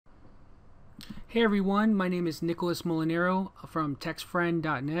Hey everyone, my name is Nicholas Molinero from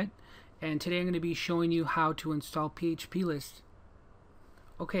TextFriend.net, and today I'm going to be showing you how to install phpList.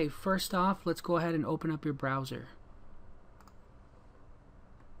 Okay, first off, let's go ahead and open up your browser.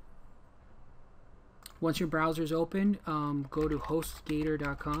 Once your browser is open, go to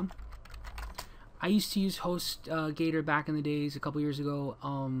hostgator.com. I used to use HostGator back in the days, a couple years ago.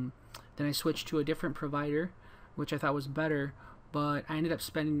 Then I switched to a different provider, which I thought was better, but I ended up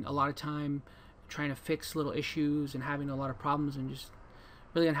spending a lot of time trying to fix little issues and having a lot of problems and just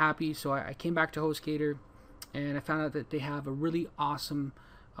really unhappy. So I came back to HostGator and I found out that they have a really awesome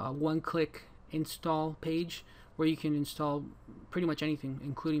one-click install page where you can install pretty much anything,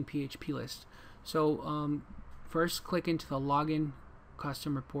 including phpList. So first click into the login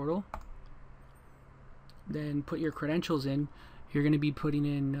customer portal, then put your credentials in. You're going to be putting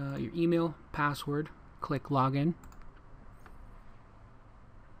in your email, password, click login.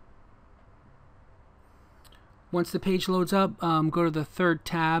 Once the page loads up, go to the third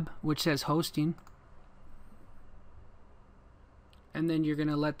tab which says hosting, and then you're going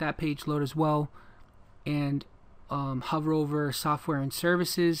to let that page load as well, and hover over software and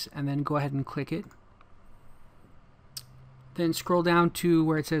services and then go ahead and click it. Then scroll down to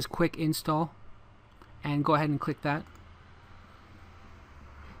where it says quick install and go ahead and click that.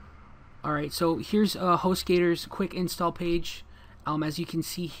 Alright, so here's HostGator's quick install page. As you can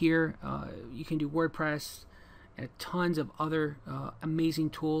see here, you can do WordPress and tons of other amazing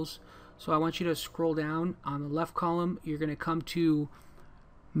tools. So I want you to scroll down. On the left column, you're going to come to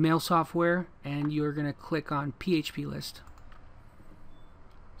mail software and you're going to click on phpList.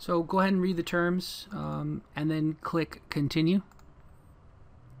 So go ahead and read the terms and then click continue.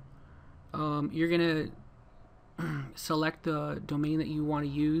 You're going to select the domain that you want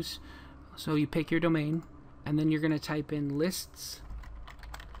to use. So you pick your domain and then you're going to type in lists,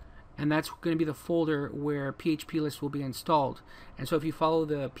 and that's going to be the folder where phpList will be installed. And so if you follow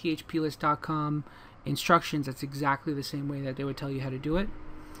the phplist.com instructions, that's exactly the same way that they would tell you how to do it.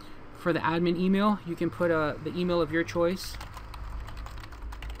 For the admin email, you can put the email of your choice.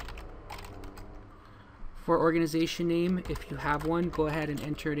 For organization name, if you have one, go ahead and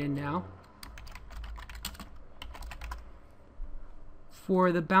enter it in now.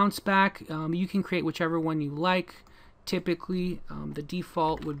 For the bounce back, you can create whichever one you like. Typically, the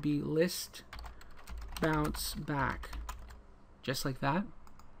default would be list bounce back, just like that.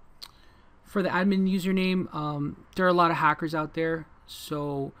 For the admin username, there are a lot of hackers out there,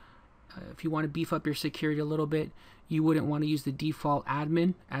 so if you want to beef up your security a little bit, you wouldn't want to use the default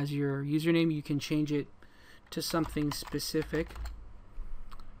admin as your username. You can change it to something specific,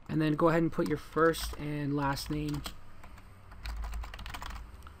 and then go ahead and put your first and last name.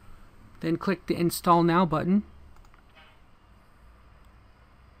 Then click the install now button.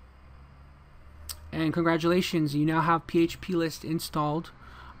 And congratulations, you now have phpList installed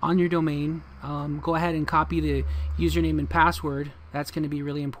on your domain. Go ahead and copy the username and password. That's going to be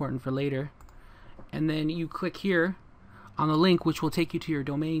really important for later. And then you click here on the link which will take you to your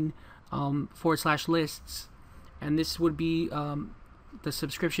domain /lists. And this would be the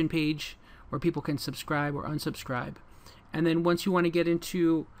subscription page where people can subscribe or unsubscribe. And then once you want to get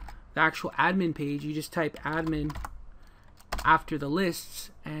into the actual admin page, you just type admin after the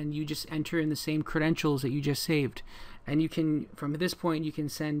lists and you just enter in the same credentials that you just saved, and you can, from this point, you can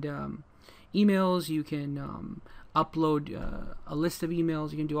send emails, you can upload a list of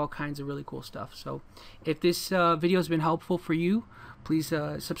emails, you can do all kinds of really cool stuff. So if this video has been helpful for you, please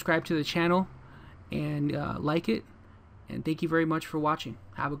subscribe to the channel and like it, and thank you very much for watching.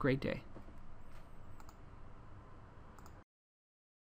 Have a great day.